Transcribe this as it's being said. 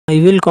I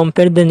will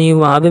compare the new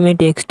Huawei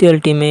Mate X2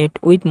 Ultimate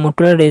with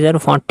Motorola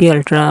Razr 40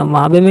 Ultra.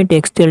 Huawei Mate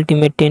X2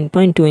 Ultimate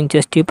 10.2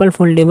 inches triple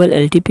foldable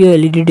LTPO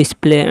LED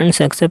display and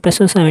success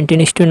ratio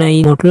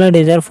 17:9. Motorola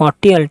Razr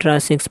 40 Ultra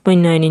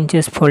 6.9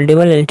 inches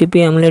foldable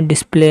LTPO AMOLED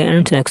display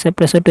and success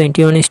ratio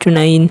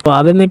 21:9.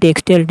 Huawei Mate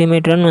X2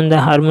 Ultimate run on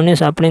the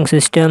Harmonious operating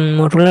system.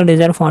 Motorola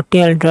Razr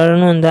 40 Ultra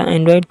run on the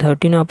Android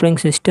 13 operating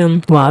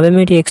system. Huawei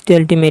Mate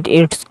X2 Ultimate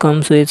 8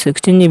 comes with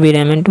 16GB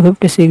RAM and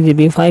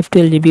 256GB,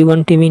 512GB,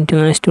 1TB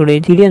internal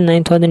storage.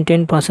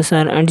 9010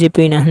 processor,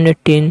 8GB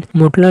 910.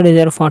 Motorola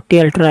Razr 40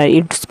 Ultra,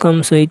 it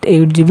comes with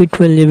 8GB,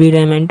 12GB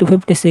RAM and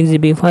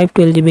 256GB,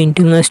 512GB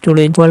internal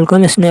storage.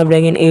 Qualcomm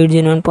Snapdragon 8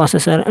 Gen 1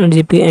 processor,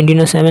 8GB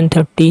Adreno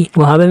 730.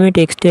 Huawei Mate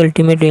X2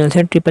 Ultimate real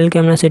set triple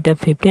camera setup,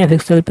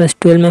 50MP plus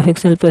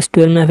 12MP plus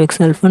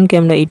 12MP, front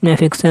camera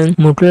 8MP.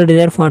 Motorola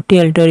Razr 40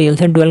 Ultra real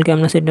set dual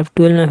camera setup,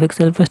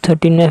 12MP plus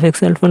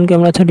 13MP, front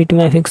camera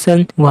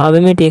 32MP.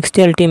 Huawei Mate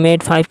X2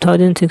 Ultimate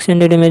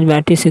 5600 mAh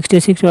battery,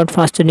 66W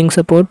fast charging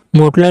support.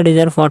 Motorola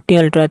Razr 40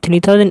 Ultra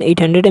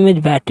 3800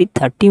 mAh battery,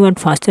 30W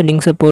fast charging support.